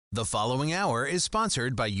The following hour is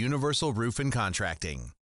sponsored by Universal Roof and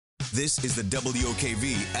Contracting. This is the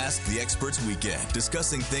WOKV Ask the Experts Weekend,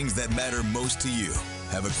 discussing things that matter most to you.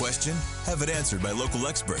 Have a question? Have it answered by local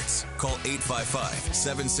experts. Call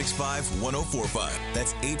 855-765-1045.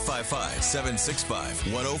 That's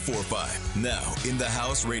 855-765-1045. Now, In the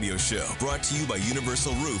House radio show, brought to you by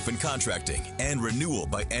Universal Roof and Contracting and Renewal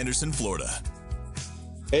by Anderson, Florida.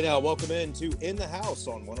 Hey now, welcome in the House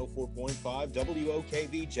on 104.5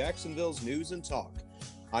 WOKV, Jacksonville's News and Talk.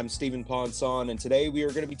 I'm Stephen Ponson, and today we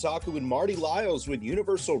are going to be talking with Marty Lyles with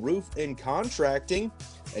Universal Roof and Contracting,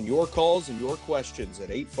 and your calls and your questions at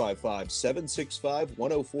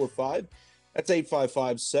 855-765-1045. That's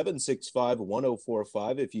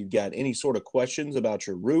 855-765-1045 if you've got any sort of questions about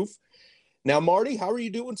your roof. Now, Marty, how are you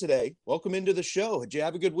doing today? Welcome into the show. Did you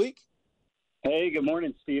have a good week? Hey, good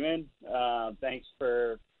morning, Stephen. Thanks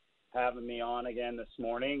for having me on again this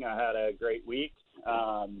morning. I had a great week.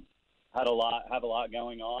 Have a lot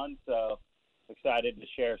going on, so excited to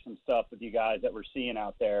share some stuff with you guys that we're seeing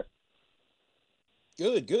out there.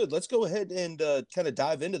 Good. Let's go ahead and kind of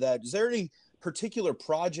dive into that. Is there any particular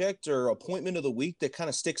project or appointment of the week that kind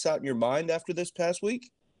of sticks out in your mind after this past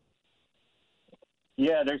week?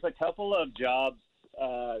 Yeah, there's a couple of jobs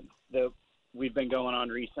that we've been going on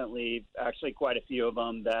recently, actually quite a few of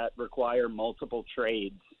them that require multiple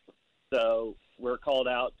trades. So we're called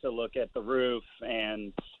out to look at the roof,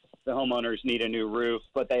 and the homeowners need a new roof,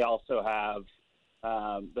 but they also have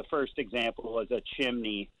the first example is a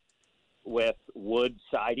chimney with wood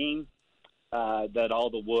siding that all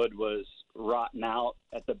the wood was rotten out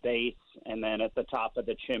at the base, and then at the top of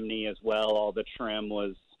the chimney as well, all the trim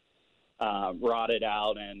was rotted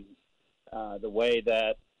out. And the way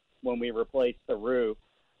that when we replace the roof,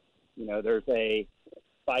 there's a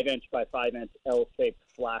 5-inch by 5-inch L-shaped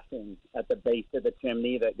flashing at the base of the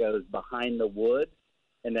chimney that goes behind the wood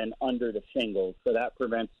and then under the shingles. So that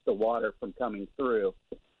prevents the water from coming through.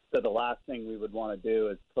 So the last thing we would want to do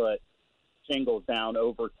is put shingles down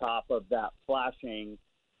over top of that flashing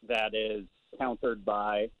that is countered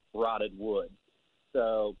by rotted wood.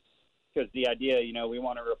 So, because the idea, we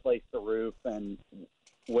want to replace the roof, and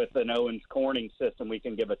with an Owens Corning system, we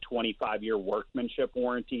can give a 25-year workmanship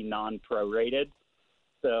warranty, non-prorated.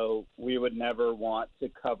 So we would never want to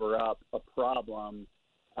cover up a problem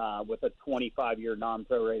with a 25-year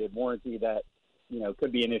non-prorated warranty that,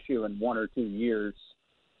 could be an issue in 1 or 2 years.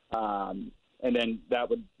 And then that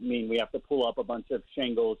would mean we have to pull up a bunch of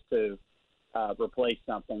shingles to replace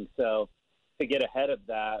something. So to get ahead of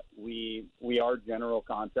that, we are general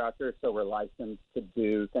contractors, so we're licensed to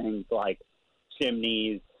do things like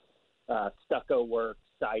chimneys, stucco work,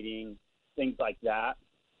 siding, things like that.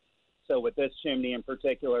 So with this chimney in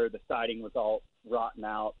particular, the siding was all rotten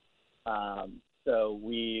out. So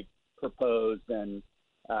we proposed, and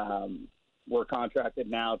we're contracted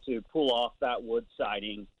now to pull off that wood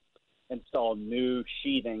siding, install new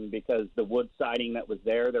sheathing, because the wood siding that was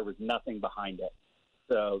there was nothing behind it.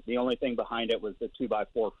 So the only thing behind it was the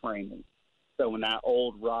 2x4 framing. So when that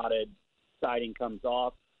old rotted siding comes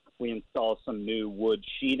off, we install some new wood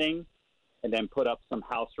sheathing and then put up some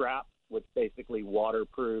house wrap, which basically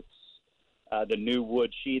waterproofs the new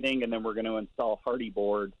wood sheathing. And then we're going to install hardy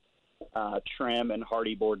board trim and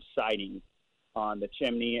hardy board siding on the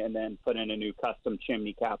chimney, and then put in a new custom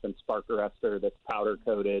chimney cap and spark arrestor that's powder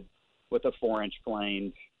coated with a 4-inch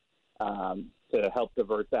flange to help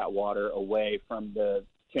divert that water away from the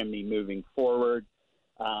chimney moving forward.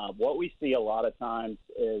 What we see a lot of times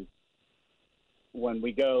is when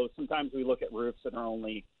we go, sometimes we look at roofs that are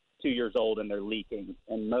only 2 years old and they're leaking.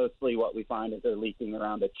 And mostly what we find is they're leaking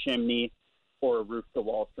around a chimney or a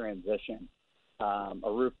roof-to-wall transition. A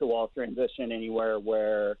roof-to-wall transition anywhere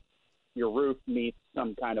where your roof meets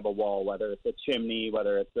some kind of a wall, whether it's a chimney,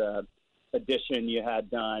 whether it's a addition you had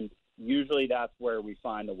done. Usually that's where we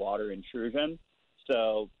find the water intrusion.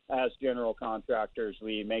 So as general contractors,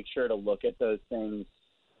 we make sure to look at those things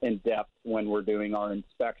in depth when we're doing our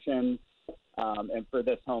inspections. And for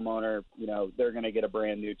this homeowner, they're going to get a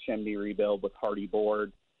brand new chimney rebuild with hardy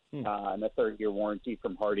board and a 3rd-year warranty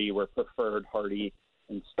from Hardy. We're preferred Hardy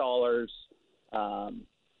installers.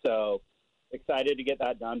 So excited to get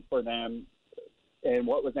that done for them. And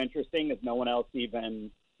what was interesting is no one else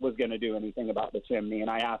even was going to do anything about the chimney.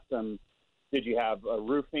 And I asked them, did you have a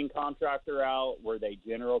roofing contractor out? Were they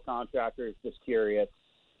general contractors? Just curious.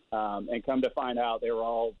 And come to find out they were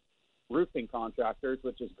all roofing contractors,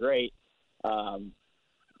 which is great.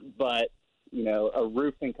 But, a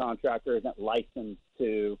roofing contractor isn't licensed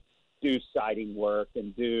to do siding work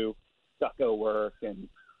and do stucco work and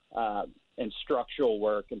structural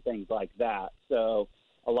work and things like that. So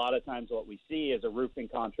a lot of times what we see is a roofing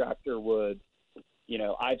contractor would,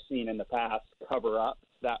 I've seen in the past, cover up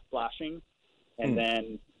that flashing, and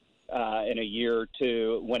then in a year or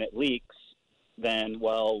two when it leaks, then,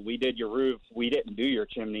 well, we did your roof, we didn't do your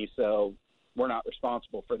chimney, so we're not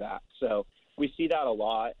responsible for that. So we see that a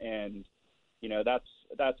lot, and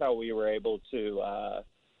that's how we were able to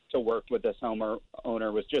work with this owner,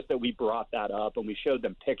 was just that we brought that up and we showed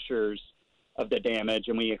them pictures of the damage,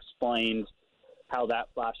 and we explained how that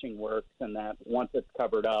flashing works, and that once it's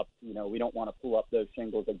covered up, we don't want to pull up those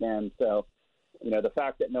shingles again. So, the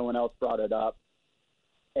fact that no one else brought it up,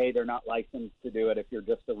 A, they're not licensed to do it if you're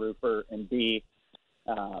just a roofer, and B,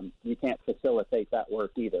 you can't facilitate that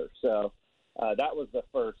work either. So that was the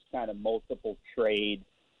first kind of multiple trade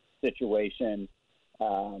situation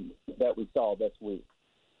that we saw this week.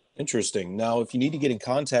 Interesting. Now, if you need to get in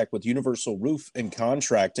contact with Universal Roof and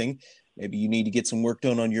Contracting, maybe you need to get some work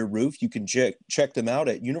done on your roof, you can check them out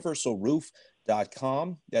at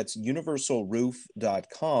universalroof.com. That's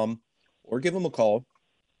universalroof.com, or give them a call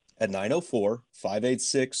at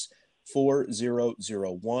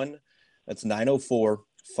 904-586-4001. That's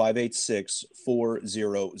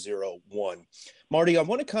 904-586-4001. Marty, I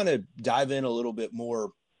want to kind of dive in a little bit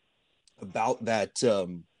more about that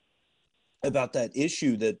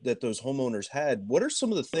issue that those homeowners had. What are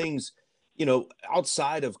some of the things,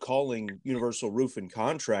 outside of calling Universal Roof and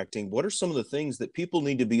Contracting, what are some of the things that people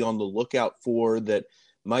need to be on the lookout for that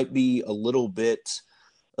might be a little bit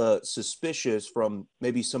suspicious from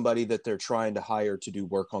maybe somebody that they're trying to hire to do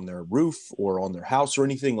work on their roof or on their house or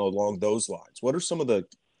anything along those lines? What are some of the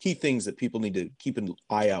key things that people need to keep an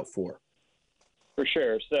eye out for? For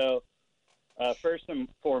sure. So first and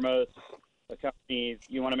foremost, the company,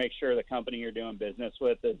 you want to make sure the company you're doing business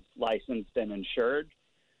with is licensed and insured.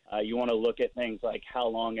 You want to look at things like how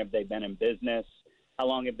long have they been in business? How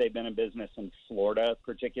long have they been in business in Florida,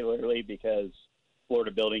 particularly because Florida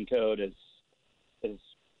building code is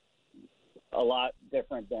a lot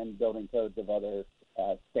different than building codes of other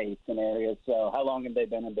states and areas. So how long have they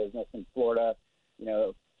been in business in Florida?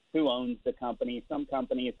 Who owns the company? Some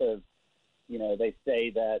companies have, they say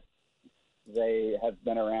that they have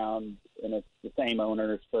been around and it's the same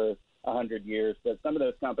owners for 100 years, but some of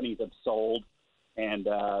those companies have sold, and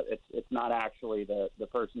it's not actually the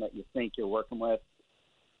person that you think you're working with.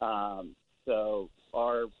 So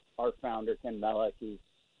our founder, Ken Mellick,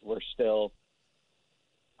 we're still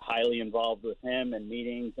highly involved with him in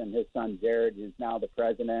meetings, and his son Jared, who's now the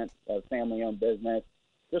president of family-owned business.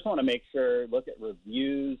 Just want to make sure, look at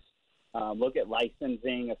reviews, look at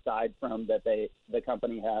licensing, aside from that the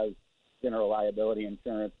company has general liability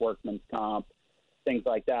insurance, workman's comp, things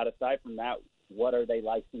like that. Aside from that, what are they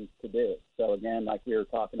licensed to do? So again, like we were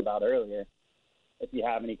talking about earlier, if you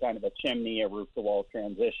have any kind of a chimney, a roof-to-wall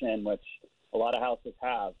transition, which a lot of houses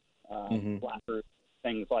have, flat roof,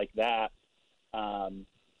 things like that,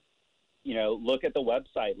 look at the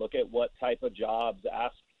website, look at what type of jobs,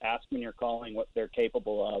 ask when you're calling what they're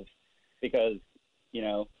capable of, because,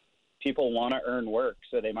 people want to earn work,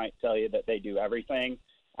 so they might tell you that they do everything.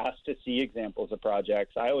 Ask to see examples of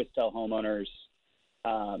projects. I always tell homeowners,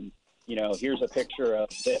 here's a picture of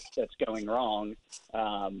this that's going wrong.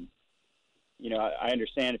 I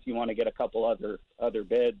understand if you want to get a couple other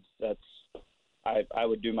bids, I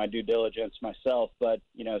would do my due diligence myself, but,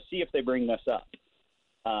 see if they bring this up.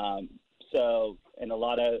 So in a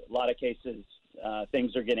lot of cases,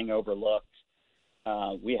 things are getting overlooked.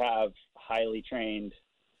 We have highly trained,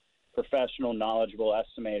 professional, knowledgeable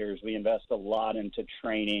estimators. We invest a lot into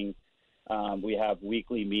training. We have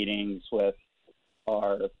weekly meetings with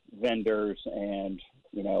our vendors and,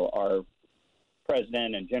 our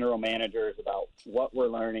president and general managers about what we're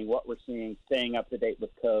learning, what we're seeing, staying up to date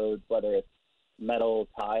with codes, whether it's metal,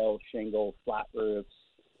 tile, shingle, flat roofs,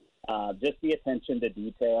 just the attention to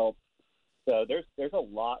detail. So there's a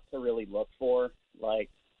lot to really look for. Like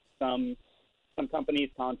some companies'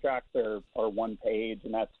 contracts are one page,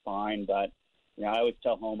 and that's fine. But I always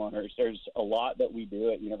tell homeowners there's a lot that we do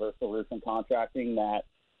at Universal Roof and Contracting that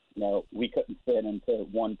we couldn't fit into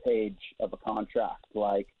one page of a contract.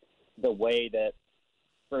 Like the way that,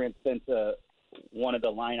 for instance, one of the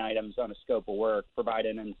line items on a scope of work, provide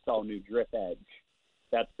and install new drip edge.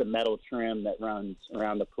 That's the metal trim that runs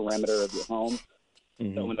around the perimeter of your home.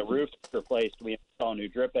 So when the roof is replaced, we install new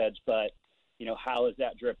drip edge. But, how is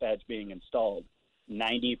that drip edge being installed?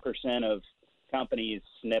 90% of companies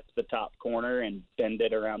snip the top corner and bend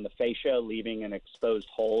it around the fascia, leaving an exposed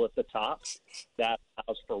hole at the top. That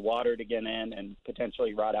allows for water to get in and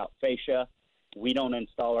potentially rot out fascia. We don't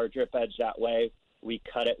install our drip edge that way. We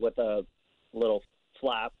cut it with a little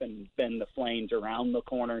flap and bend the flange around the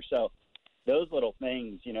corner. So those little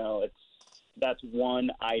things, that's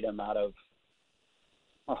one item out of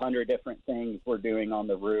 100 different things we're doing on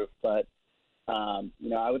the roof. But,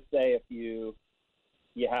 I would say if you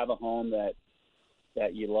have a home that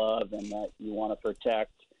you love and that you want to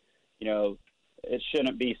protect, it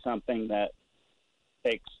shouldn't be something that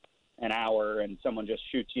takes an hour and someone just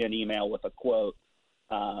shoots you an email with a quote.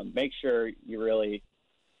 Make sure you really,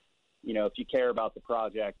 if you care about the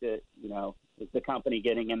project, is the company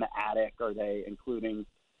getting in the attic? Are they including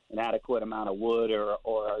an adequate amount of wood, or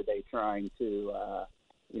are they trying to,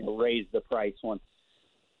 raise the price once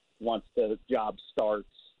the job starts?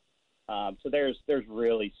 So there's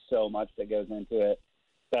really so much that goes into it.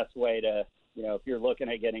 Best way to, if you're looking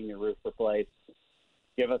at getting your roof replaced,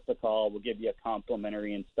 give us a call. We'll give you a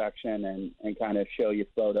complimentary inspection and kind of show you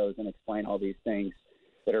photos and explain all these things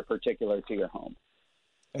that are particular to your home.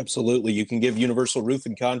 Absolutely. You can give Universal Roof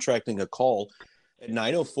and Contracting a call at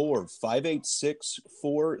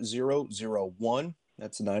 904-586-4001.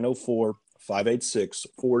 That's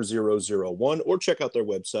 904-586-4001, or check out their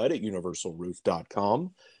website at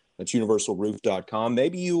universalroof.com. That's universalroof.com.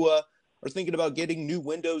 Maybe you are thinking about getting new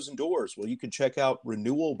windows and doors. Well, you can check out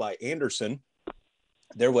Renewal by Anderson.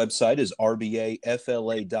 Their website is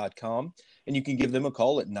rbafla.com, and you can give them a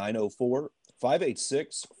call at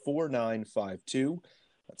 904-586-4952.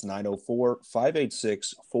 That's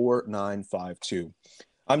 904-586-4952.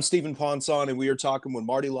 I'm Stephen Ponson, and we are talking with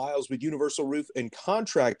Marty Lyles with Universal Roof and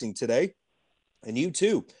Contracting today. And you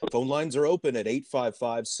too. Phone lines are open at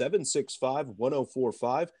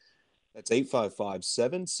 855-765-1045. That's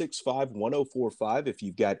 855-765-1045. If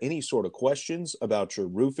you've got any sort of questions about your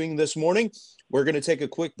roofing this morning, we're going to take a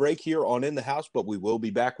quick break here on In the House, but we will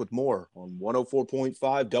be back with more on 104.5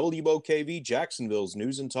 WOKV, Jacksonville's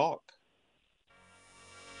News and Talk.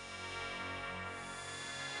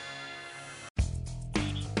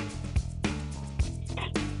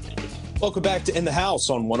 Welcome back to In the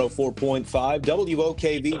House on 104.5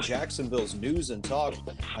 WOKV, Jacksonville's News and Talk.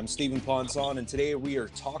 I'm Stephen Ponson, and today we are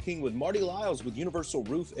talking with Marty Lyles with Universal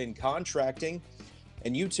Roof and Contracting.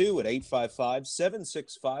 And you too at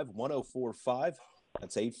 855-765-1045.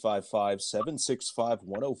 That's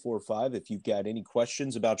 855-765-1045 if you've got any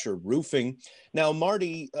questions about your roofing. Now,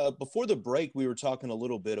 Marty, before the break, we were talking a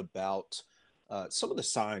little bit about some of the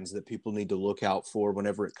signs that people need to look out for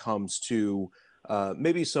whenever it comes to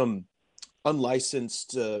maybe some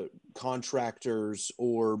unlicensed contractors,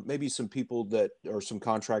 or maybe some people that are some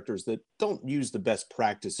contractors that don't use the best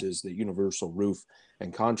practices that Universal Roof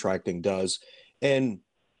and Contracting does. And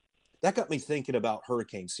that got me thinking about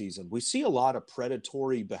hurricane season. We see a lot of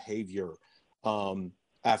predatory behavior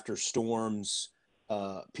after storms,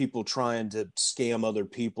 people trying to scam other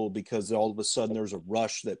people because all of a sudden there's a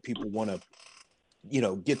rush that people want to,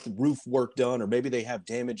 get the roof work done, or maybe they have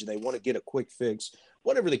damage and they want to get a quick fix,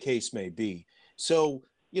 whatever the case may be. So,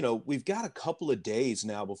 we've got a couple of days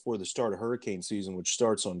now before the start of hurricane season, which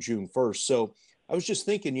starts on June 1st. So I was just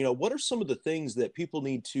thinking, what are some of the things that people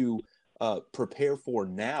need to prepare for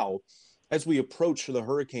now as we approach the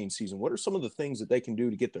hurricane season? What are some of the things that they can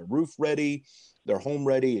do to get their roof ready, their home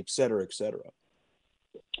ready, et cetera, et cetera?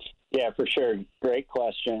 Yeah, for sure. Great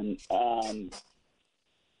question.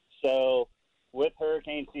 So with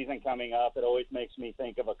hurricane season coming up, it always makes me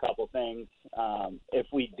think of a couple things. If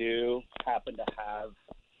we do happen to have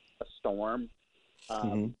a storm,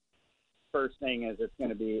 first thing is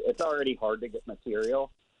it's already hard to get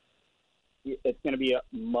material. It's going to be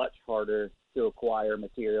much harder to acquire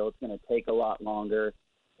material. It's going to take a lot longer.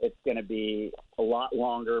 It's going to be a lot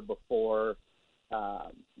longer before,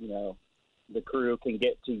 the crew can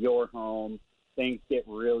get to your home. Things get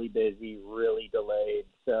really busy, really delayed.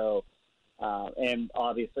 So, and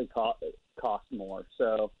obviously cost more.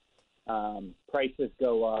 So prices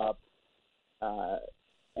go up.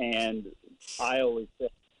 And I always say,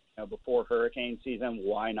 before hurricane season,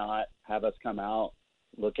 why not have us come out,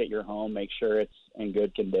 look at your home, make sure it's in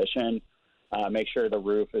good condition, make sure the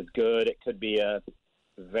roof is good. It could be a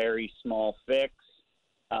very small fix.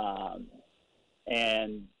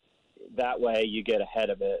 And that way you get ahead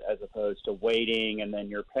of it, as opposed to waiting and then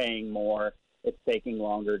you're paying more. It's taking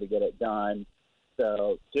longer to get it done.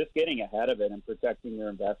 So just getting ahead of it and protecting your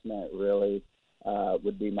investment really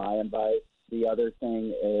would be my advice. The other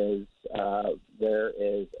thing is there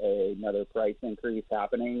is another price increase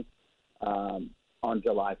happening on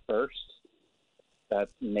July 1st.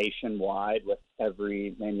 That's nationwide with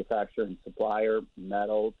every manufacturer and supplier,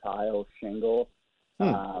 metal, tile, shingle,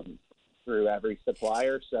 through every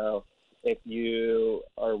supplier. So if you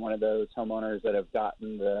are one of those homeowners that have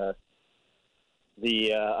gotten the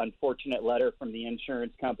unfortunate letter from the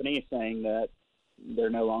insurance company saying that, they're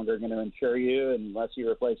no longer going to insure you unless you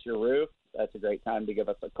replace your roof. That's a great time to give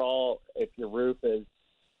us a call. If your roof is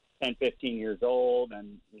 10, 15 years old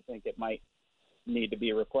and you think it might need to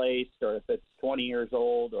be replaced, or if it's 20 years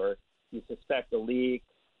old, or you suspect a leak,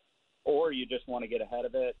 or you just want to get ahead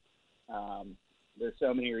of it, there's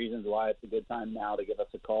so many reasons why it's a good time now to give us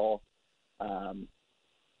a call.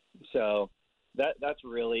 So that's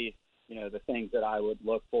really, the things that I would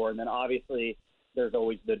look for. And then obviously there's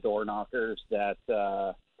always the door knockers that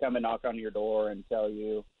come and knock on your door and tell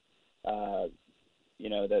you,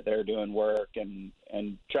 that they're doing work and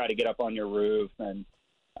try to get up on your roof. And,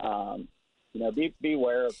 be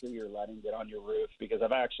aware of who you're letting get on your roof, because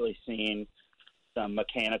I've actually seen some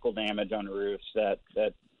mechanical damage on roofs that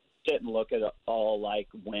didn't look at all like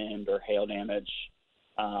wind or hail damage,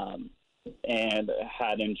 and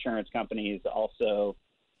had insurance companies also,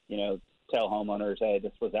 tell homeowners, hey,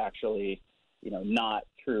 this was actually, not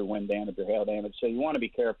true wind damage or hail damage. So you want to be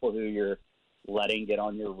careful who you're letting get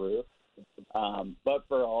on your roof. But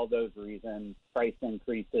for all those reasons, price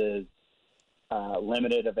increases,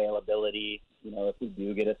 limited availability, if we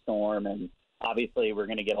do get a storm, and obviously we're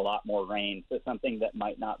going to get a lot more rain. So something that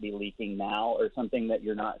might not be leaking now, or something that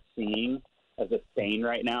you're not seeing as a stain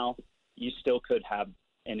right now, you still could have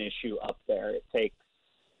an issue up there. It takes,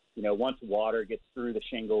 once water gets through the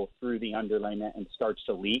shingle, through the underlayment, and starts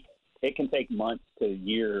to leak, it can take months to a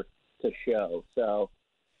year to show. So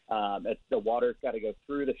the water's got to go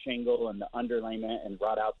through the shingle and the underlayment and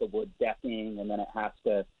rot out the wood decking, and then it has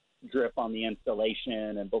to drip on the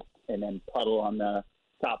insulation and then puddle on the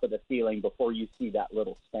top of the ceiling before you see that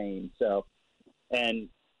little stain. So, and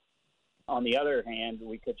on the other hand,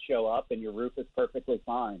 we could show up and your roof is perfectly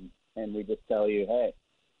fine, and we just tell you, hey,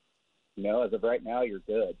 as of right now, you're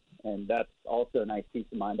good. And that's also a nice peace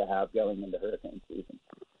of mind to have going into hurricane season.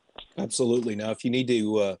 Absolutely. Now, if you need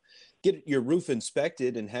to get your roof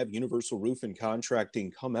inspected and have Universal Roof and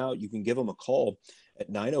Contracting come out, you can give them a call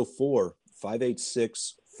at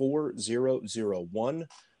 904-586-4001.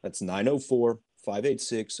 That's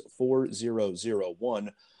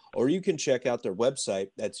 904-586-4001. Or you can check out their website.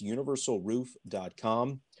 That's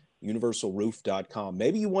universalroof.com, universalroof.com.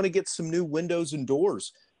 Maybe you want to get some new windows and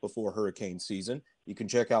doors before hurricane season. You can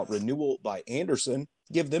check out Renewal by Anderson.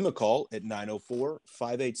 Give them a call at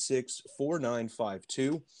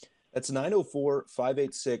 904-586-4952. That's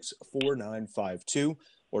 904-586-4952.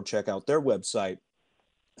 Or check out their website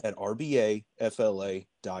at rbafla.com.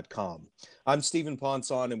 I'm Stephen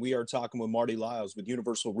Ponson, and we are talking with Marty Lyles with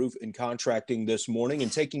Universal Roof and Contracting this morning,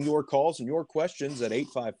 and taking your calls and your questions at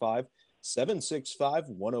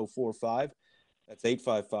 855-765-1045. That's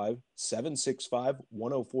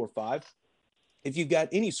 855-765-1045. If you've got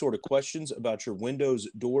any sort of questions about your windows,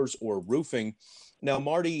 doors, or roofing. Now,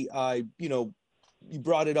 Marty, you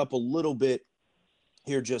brought it up a little bit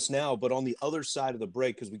here just now, but on the other side of the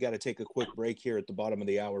break, because we got to take a quick break here at the bottom of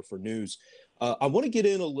the hour for news, I want to get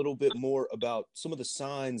in a little bit more about some of the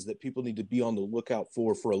signs that people need to be on the lookout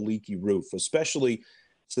for a leaky roof, especially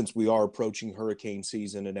since we are approaching hurricane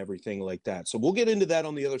season and everything like that. So we'll get into that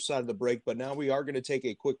on the other side of the break, but now we are going to take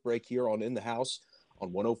a quick break here on In the House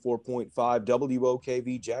on 104.5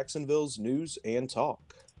 WOKV, Jacksonville's News and Talk.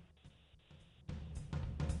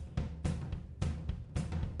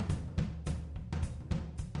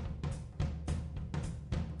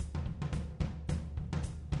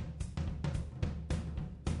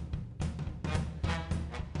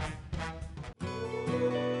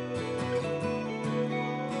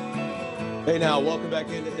 Hey, now, welcome back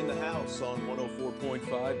into In the House on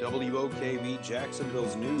 104.5 WOKV,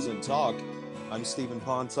 Jacksonville's News and Talk. I'm Stephen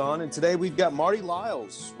Ponson, and today we've got Marty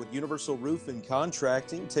Lyles with Universal Roof and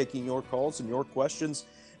Contracting, taking your calls and your questions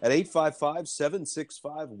at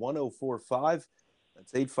 855-765-1045.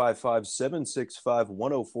 That's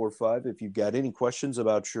 855-765-1045 if you've got any questions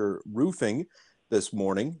about your roofing this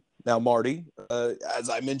morning. Now, Marty, as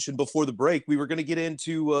I mentioned before the break, we were going to get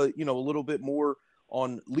into, a little bit more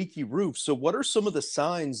on leaky roofs. So what are some of the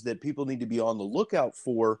signs that people need to be on the lookout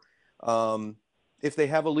for if they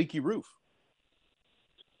have a leaky roof?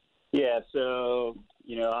 Yeah, so,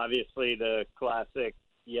 obviously the classic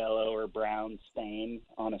yellow or brown stain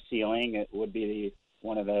on a ceiling, it would be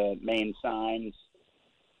one of the main signs.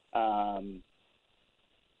 So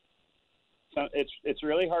it's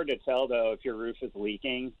really hard to tell, though, if your roof is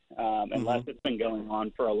leaking, unless it's been going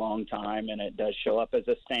on for a long time and it does show up as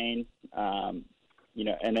a stain.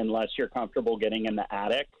 And unless you're comfortable getting in the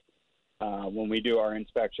attic, when we do our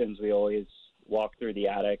inspections, we always walk through the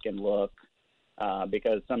attic and look,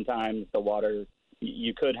 because sometimes the water,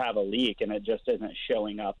 you could have a leak and it just isn't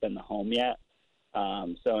showing up in the home yet.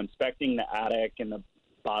 So inspecting the attic and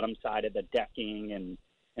bottom side of the decking and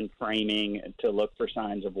framing to look for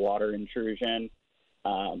signs of water intrusion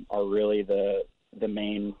are really the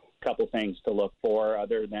main couple things to look for,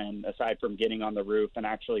 aside from getting on the roof and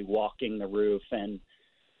actually walking the roof and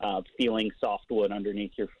feeling softwood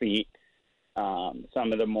underneath your feet.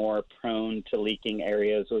 Some of the more prone to leaking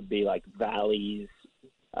areas would be like valleys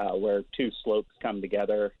where two slopes come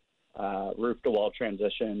together, roof-to-wall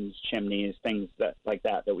transitions, chimneys, things like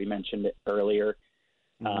that we mentioned earlier.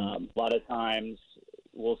 A lot of times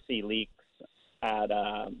we'll see leaks at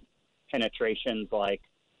penetrations like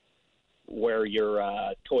where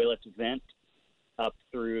your toilets vent up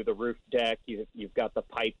through the roof deck. You've got the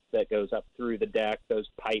pipe that goes up through the deck. Those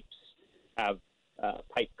pipes have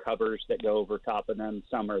pipe covers that go over top of them.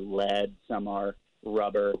 Some are lead, some are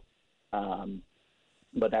rubber.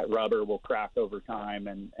 But that rubber will crack over time,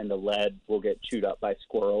 and the lead will get chewed up by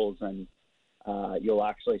squirrels, and you'll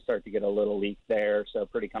actually start to get a little leak there. So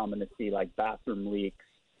pretty common to see like bathroom leaks.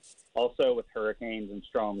 Also with hurricanes and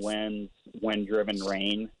strong winds, wind-driven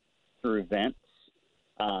rain through vents.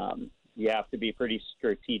 You have to be pretty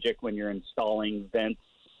strategic when you're installing vents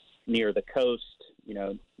near the coast,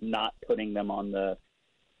 not putting them on the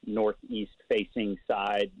northeast facing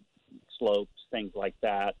side, slopes, things like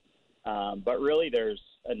that. But really there's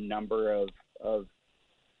a number of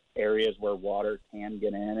areas where water can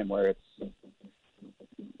get in and where it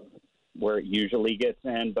usually gets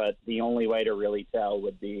in. But the only way to really tell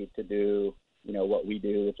would be to do, what we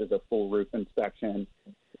do, which is a full roof inspection,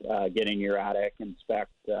 get in your attic,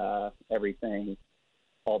 inspect everything,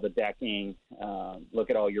 all the decking, look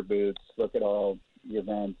at all your boots, look at all your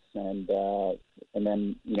vents, and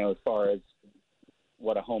then, as far as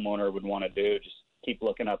what a homeowner would want to do, just keep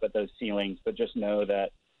looking up at those ceilings, but just know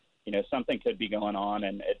that, something could be going on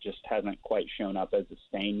and it just hasn't quite shown up as a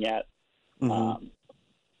stain yet. But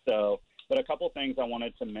a couple things I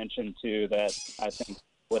wanted to mention too that I think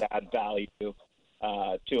would add value to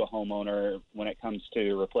a homeowner when it comes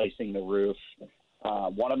to replacing the roof.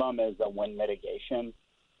 One of them is a wind mitigation.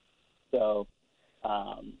 So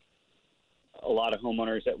a lot of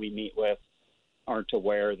homeowners that we meet with aren't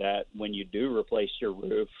aware that when you do replace your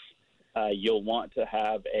roof, you'll want to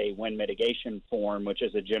have a wind mitigation form, which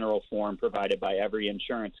is a general form provided by every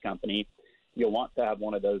insurance company. You'll want to have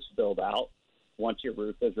one of those filled out once your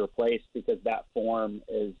roof is replaced, because that form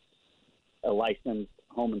is a licensed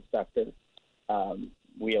home inspector.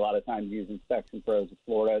 We a lot of times use Inspection Pros of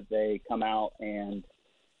Florida. They come out and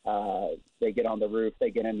they get on the roof, they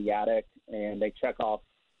get in the attic, and they check off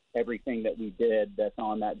everything that we did that's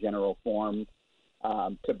on that general form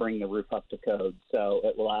to bring the roof up to code. So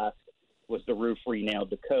it will ask, was the roof re-nailed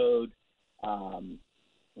to code?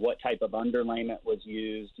 What type of underlayment was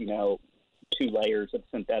used? 2 layers of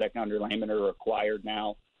synthetic underlayment are required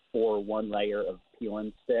now for 1 layer of peel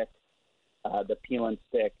and stick. The peel and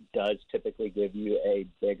stick does typically give you a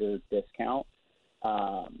bigger discount.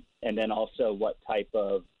 And then also what type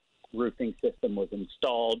of roofing system was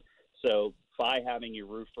installed. So by having your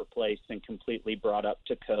roof replaced and completely brought up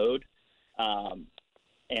to code,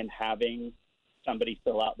 and having somebody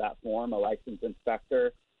fill out that form, a licensed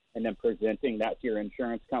inspector, and then presenting that to your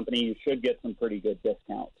insurance company, you should get some pretty good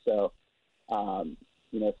discounts. So,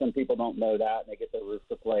 some people don't know that, and they get their roof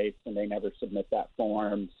replaced, and they never submit that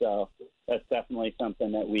form. So that's definitely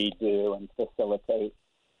something that we do and facilitate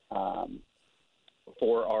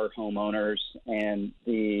for our homeowners. And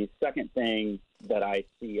the second thing that I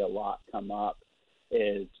see a lot come up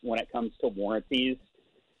is when it comes to warranties,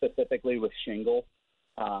 specifically with shingle.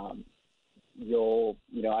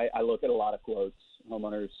 I look at a lot of quotes.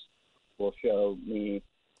 Homeowners will show me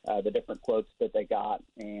the different quotes that they got,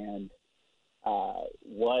 and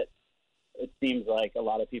what it seems like a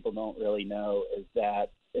lot of people don't really know is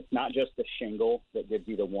that it's not just the shingle that gives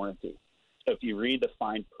you the warranty. So if you read the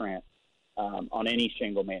fine print on any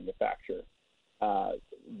shingle manufacturer,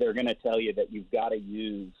 they're going to tell you that you've got to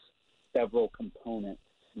use several components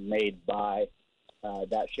made by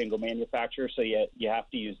that shingle manufacturer. So you have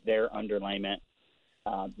to use their underlayment.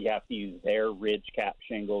 You have to use their ridge cap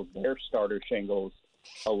shingles, their starter shingles.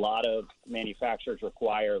 A lot of manufacturers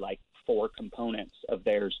require like 4 components of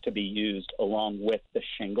theirs to be used along with the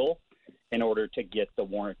shingle in order to get the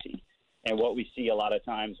warranty. And what we see a lot of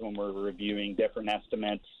times when we're reviewing different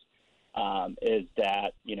estimates is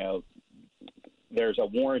that, there's a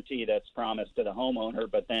warranty that's promised to the homeowner,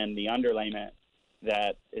 but then the underlayment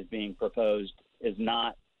that is being proposed is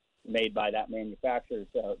not made by that manufacturer.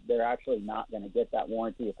 So they're actually not going to get that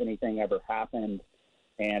warranty if anything ever happened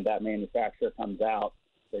and that manufacturer comes out.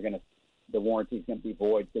 The warranty is going to be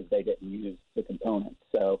void because they didn't use the components.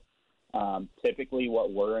 So typically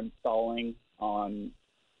what we're installing on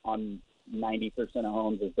on 90% of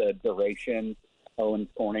homes is the duration Owens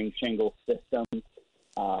Corning shingle system,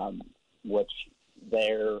 which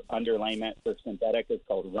their underlayment for synthetic is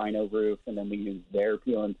called Rhino Roof, and then we use their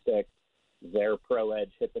peel and stick, their Pro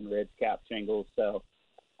Edge hip and ridge cap shingles. So,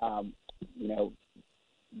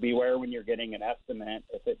 beware when you're getting an estimate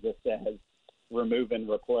if it just says remove and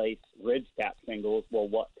replace ridge cap shingles. Well,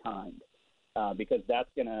 what kind? Because that's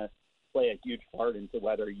going to play a huge part into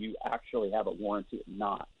whether you actually have a warranty or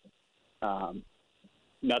not.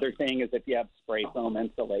 Another thing is if you have spray foam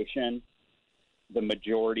insulation, the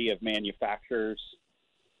majority of manufacturers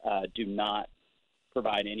do not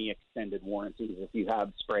provide any extended warranties if you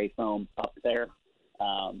have spray foam up there.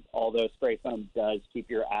 Although spray foam does keep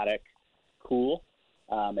your attic cool,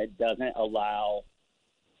 it doesn't allow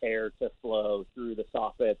air to flow through the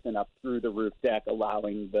soffits and up through the roof deck,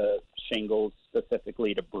 allowing the shingles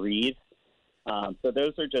specifically to breathe. So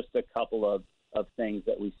those are just a couple of things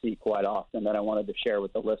that we see quite often that I wanted to share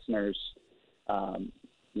with the listeners,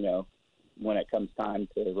 when it comes time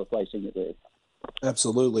to replacing the roof.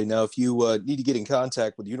 Absolutely. Now, if you need to get in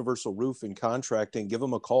contact with Universal Roof and Contracting, give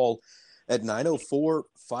them a call at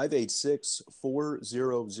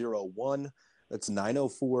 904-586-4001. That's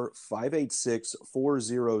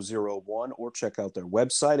 904-586-4001, or check out their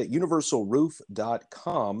website at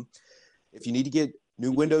universalroof.com. If you need to get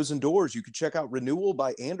new windows and doors, you can check out Renewal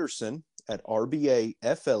by Anderson at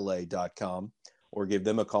rbafla.com, or give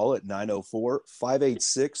them a call at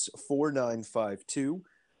 904-586-4952.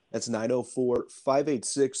 That's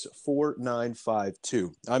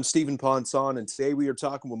 904-586-4952. I'm Stephen Ponson, and today we are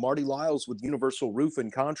talking with Marty Lyles with Universal Roof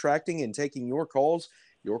and Contracting and taking your calls,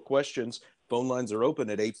 your questions. Phone lines are open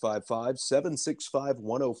at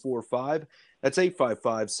 855-765-1045. That's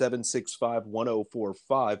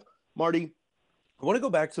 855-765-1045. Marty, I want to go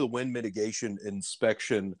back to the wind mitigation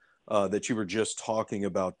inspection that you were just talking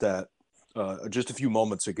about that just a few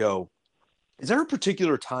moments ago. Is there a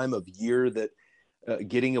particular time of year that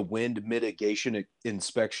getting a wind mitigation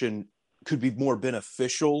inspection could be more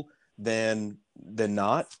beneficial than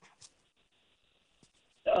not?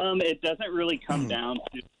 It doesn't really come down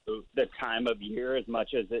to the time of year as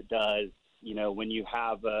much as it does, when you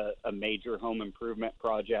have a major home improvement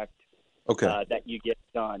project that you get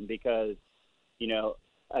done. Because,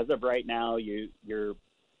 as of right now, you're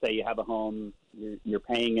say you have a home, you're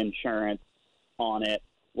paying insurance on it.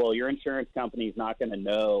 Well, your insurance company is not going to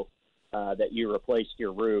know that you replaced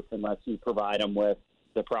your roof unless you provide them with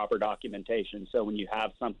the proper documentation. So when you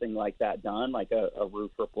have something like that done, like a roof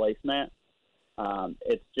replacement,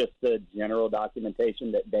 it's just the general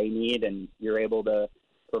documentation that they need, and you're able to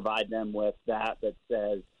provide them with that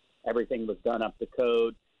says everything was done up to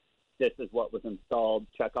code. This is what was installed.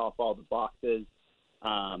 Check off all the boxes.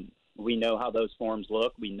 We know how those forms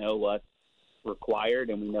look. We know what's required,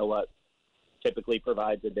 and we know what typically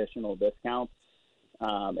provides additional discounts.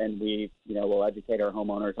 And we'll educate our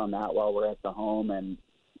homeowners on that while we're at the home. And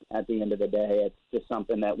at the end of the day, it's just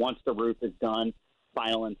something that once the roof is done,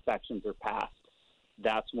 final inspections are passed.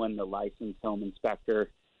 That's when the licensed home inspector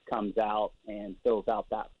comes out and fills out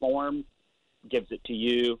that form, gives it to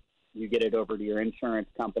you. You get it over to your insurance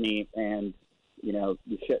company, and, you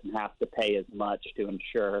shouldn't have to pay as much to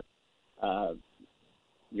insure a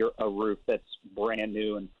roof that's brand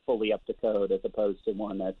new and fully up to code, as opposed to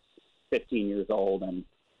one that's 15 years old and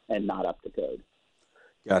not up to code.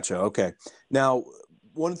 Gotcha. Okay. Now,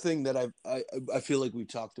 one thing that I feel like we've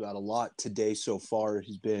talked about a lot today so far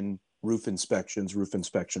has been roof inspections. What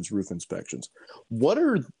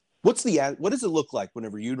does it look like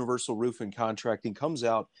whenever Universal Roof and Contracting comes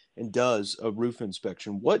out and does a roof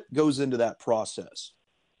inspection? What goes into that process?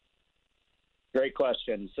 Great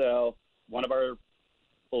question. So one of our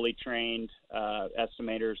fully trained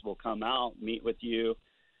estimators will come out, meet with you.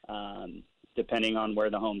 Depending on where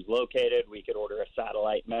the home's located, we could order a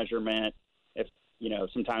satellite measurement. If,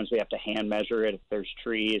 sometimes we have to hand measure it if there's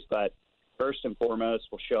trees, but first and foremost,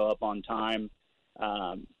 we'll show up on time.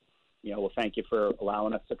 We'll thank you for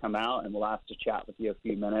allowing us to come out, and we'll ask to chat with you a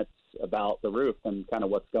few minutes about the roof and kind of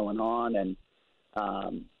what's going on, and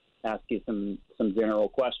ask you some general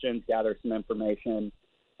questions, gather some information,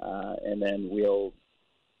 and then we'll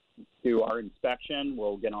do our inspection.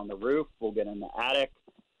 We'll get on the roof. We'll get in the attic.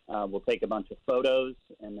 We'll take a bunch of photos,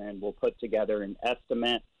 and then we'll put together an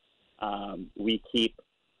estimate. We keep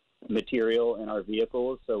material in our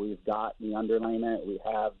vehicles, so we've got the underlayment, we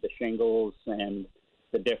have the shingles, and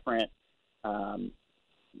the different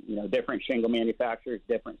shingle manufacturers,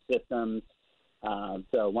 different systems.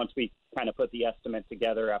 So once we kind of put the estimate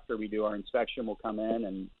together after we do our inspection, we'll come in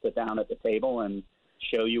and sit down at the table and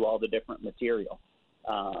show you all the different material.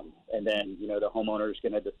 And then, the homeowner is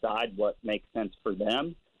going to decide what makes sense for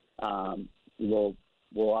them. We'll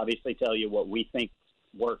obviously tell you what we think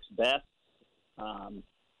works best. And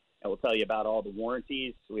we'll tell you about all the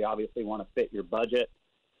warranties. We obviously want to fit your budget.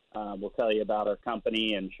 We'll tell you about our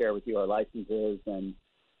company and share with you our licenses and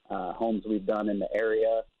homes we've done in the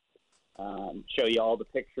area. Show you all the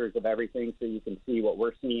pictures of everything so you can see what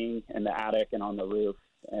we're seeing in the attic and on the roof.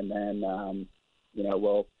 And then,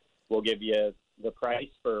 we'll give you the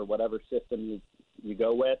price for whatever system you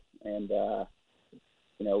go with. And,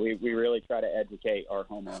 we really try to educate our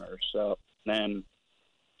homeowners. So then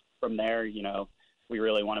from there, we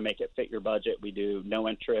really want to make it fit your budget. We do no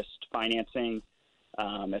interest financing.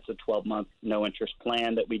 It's a 12-month no interest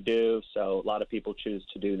plan that we do. So a lot of people choose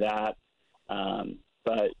to do that.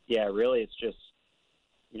 But yeah, really it's just,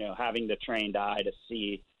 having the trained eye to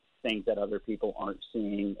see things that other people aren't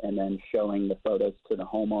seeing, and then showing the photos to the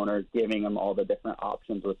homeowner, giving them all the different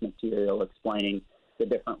options with material, explaining the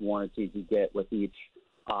different warranties you get with each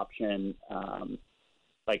option.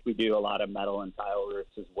 Like we do a lot of metal and tile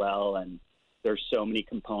roofs as well. And there's so many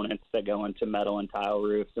components that go into metal and tile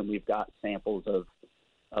roofs, and we've got samples of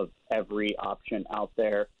every option out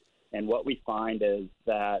there. And what we find is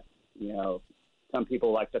that, some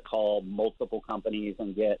people like to call multiple companies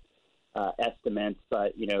and get estimates,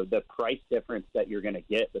 but, the price difference that you're going to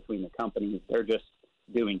get between the companies, they're just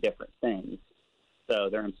doing different things. So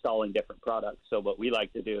they're installing different products. So what we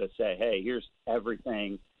like to do is say, hey, here's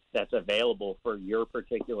everything that's available for your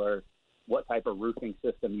particular, what type of roofing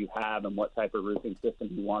system you have and what type of roofing system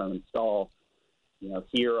you want to install.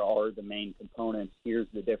 Here are the main components. Here's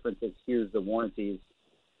the differences. Here's the warranties,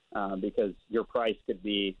 because your price could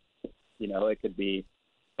be, it could be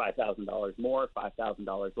 $5,000 more,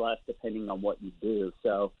 $5,000 less, depending on what you do.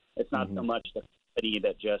 So it's not so much the company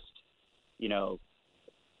that just,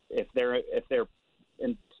 if they're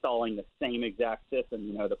installing the same exact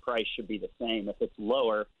system, the price should be the same. If it's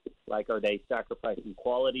lower, like, are they sacrificing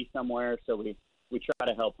quality somewhere? So we try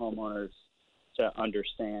to help homeowners to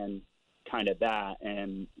understand kind of that.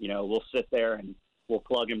 And, we'll sit there and we'll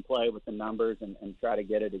plug and play with the numbers and try to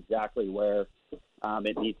get it exactly where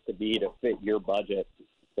it needs to be to fit your budget.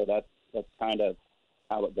 So that's kind of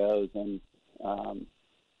how it goes. And,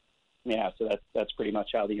 so that's pretty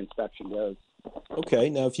much how the inspection goes. Okay.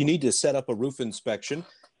 Now, if you need to set up a roof inspection,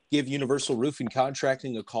 give Universal Roofing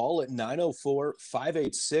Contracting a call at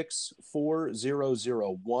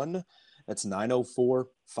 904-586-4001. That's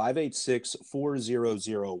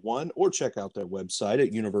 904-586-4001, or check out their website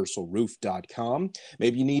at universalroof.com.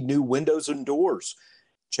 Maybe you need new windows and doors.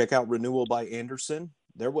 Check out Renewal by Anderson.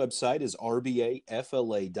 Their website is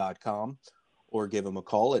rbafla.com, or give them a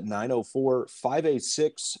call at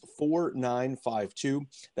 904-586-4952.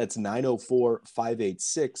 That's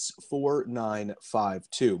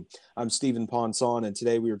 904-586-4952. I'm Stephen Ponson, and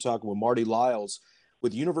today we are talking with Marty Lyles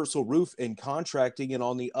with Universal Roof and Contracting. And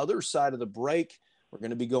on the other side of the break, we're going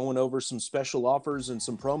to be going over some special offers and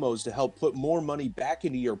some promos to help put more money back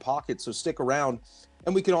into your pocket. So stick around.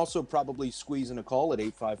 And we can also probably squeeze in a call at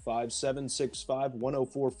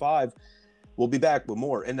 855-765-1045. We'll be back with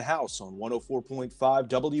more In the House on 104.5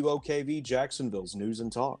 WOKV, Jacksonville's News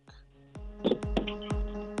and Talk.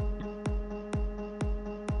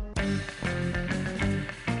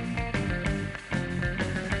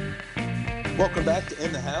 Welcome back to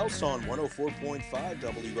In the House on 104.5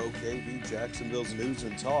 WOKV, Jacksonville's News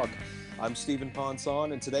and Talk. I'm Stephen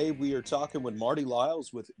Ponson, and today we are talking with Marty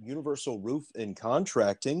Lyles with Universal Roof and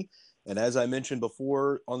Contracting. And as I mentioned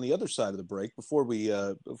before, on the other side of the break, before we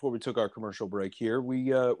took our commercial break here,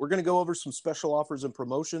 we're going to go over some special offers and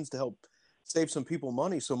promotions to help save some people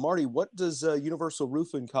money. So, Marty, what does Universal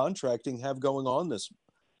Roof and Contracting have going on this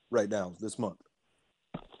month?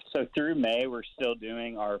 So through May, we're still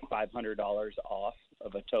doing our $500 off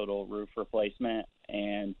of a total roof replacement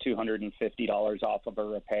and $250 off of a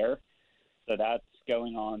repair. So that's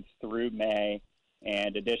going on through May.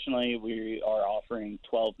 And additionally, we are offering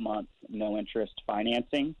 12-month no-interest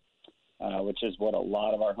financing, which is what a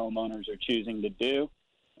lot of our homeowners are choosing to do.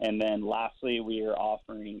 And then lastly, we are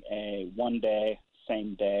offering a one-day,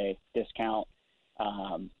 same-day discount.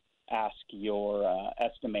 Ask your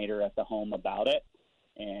estimator at the home about it,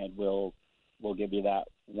 and we'll give you that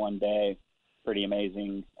one-day pretty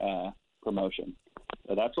amazing promotion.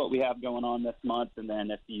 So that's what we have going on this month. And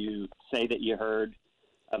then if you say that you heard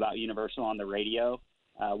about Universal on the radio,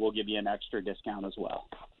 we'll give you an extra discount as well.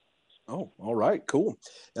 Oh, all right, cool.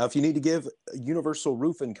 Now, if you need to give Universal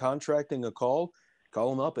Roof and Contracting a call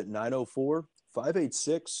them up at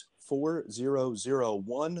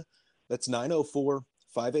 904-586-4001. That's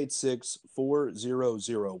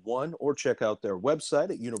 904-586-4001, or check out their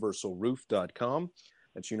website at universalroof.com.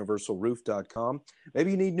 That's universalroof.com.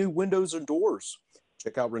 Maybe you need new windows or doors.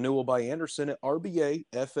 Check out Renewal by Anderson at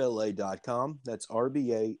rbafla.com. That's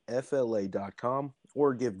rbafla.com.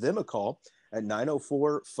 Or give them a call at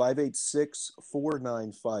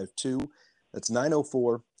 904-586-4952. That's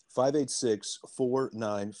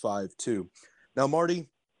 904-586-4952. Now, Marty,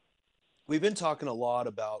 we've been talking a lot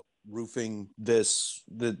about roofing this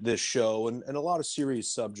show and a lot of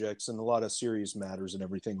serious subjects and a lot of serious matters and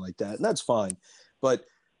everything like that. And that's fine. But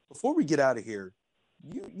before we get out of here,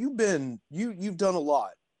 you've done a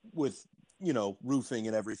lot with, roofing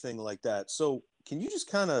and everything like that. So can you just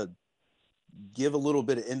kind of give a little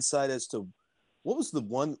bit of insight as to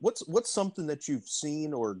what's something that you've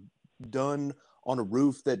seen or done on a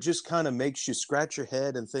roof that just kind of makes you scratch your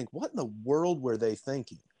head and think, what in the world were they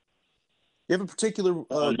thinking? You have a particular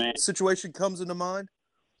situation comes into mind?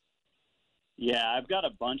 Yeah, I've got a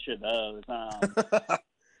bunch of those.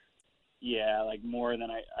 Yeah, like more than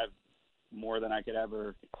I could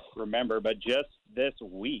ever remember. But just this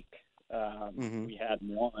week, we had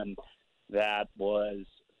one that was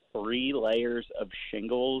 3 layers of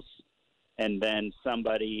shingles, and then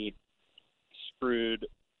somebody screwed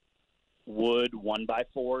wood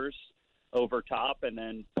 1x4s over top and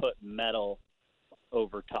then put metal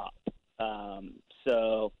over top.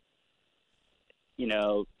 So,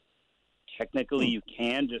 technically you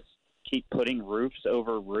can just keep putting roofs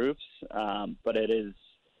over roofs, but it is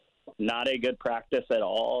not a good practice at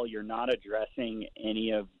all. You're not addressing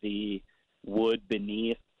any of the wood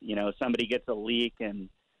beneath. Somebody gets a leak and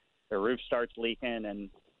the roof starts leaking, and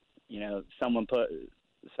someone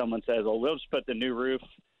says, well, we'll just put the new roof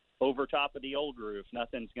over top of the old roof.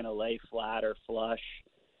 Nothing's going to lay flat or flush.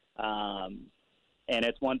 And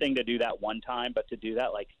it's one thing to do that one time, but to do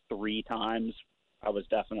that like 3 times, I was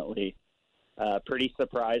definitely pretty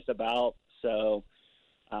surprised about. So,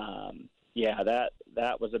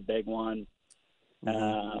 that was a big one.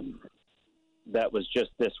 That was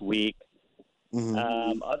just this week.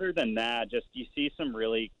 Other than that, just you see some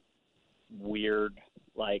really weird,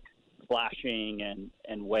 like, flashing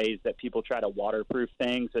and ways that people try to waterproof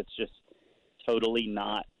things. It's just totally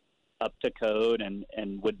not up to code and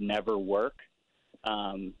would never work.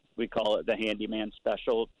 We call it the handyman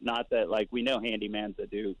special. Not that, like, we know handymen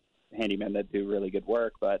that do really good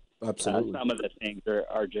work, but absolutely, some of the things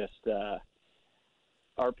are just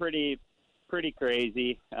are pretty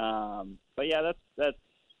crazy. But yeah,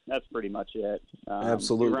 that's pretty much it.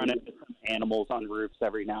 Absolutely, we run into some animals on roofs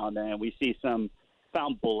every now and then. We see found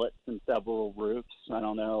bullets in several roofs. I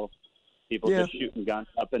don't know, people just shooting guns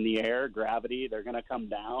up in the air, gravity, they're going to come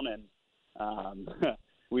down, and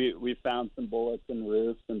we found some bullets in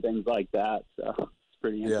roofs and things like that. So it's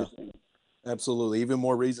pretty interesting. Yeah. Absolutely. Even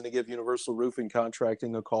more reason to give Universal Roofing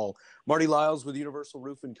Contracting a call. Marty Lyles with Universal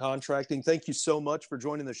Roofing Contracting, thank you so much for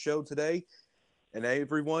joining the show today. And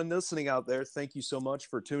everyone listening out there, thank you so much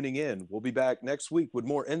for tuning in. We'll be back next week with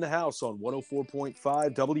more In the House on 104.5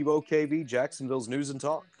 WOKV, Jacksonville's News and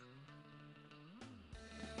Talk.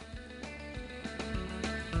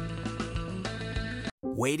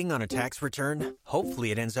 Waiting on a tax return? Hopefully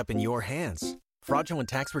it ends up in your hands. Fraudulent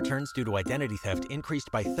tax returns due to identity theft increased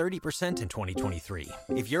by 30% in 2023.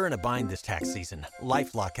 If you're in a bind this tax season,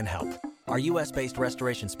 LifeLock can help. Our U.S.-based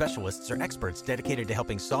restoration specialists are experts dedicated to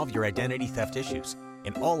helping solve your identity theft issues.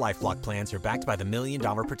 And all LifeLock plans are backed by the $1 Million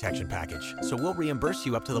Protection Package. So we'll reimburse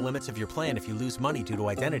you up to the limits of your plan if you lose money due to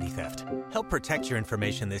identity theft. Help protect your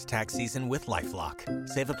information this tax season with LifeLock.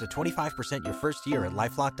 Save up to 25% your first year at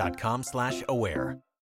LifeLock.com/aware.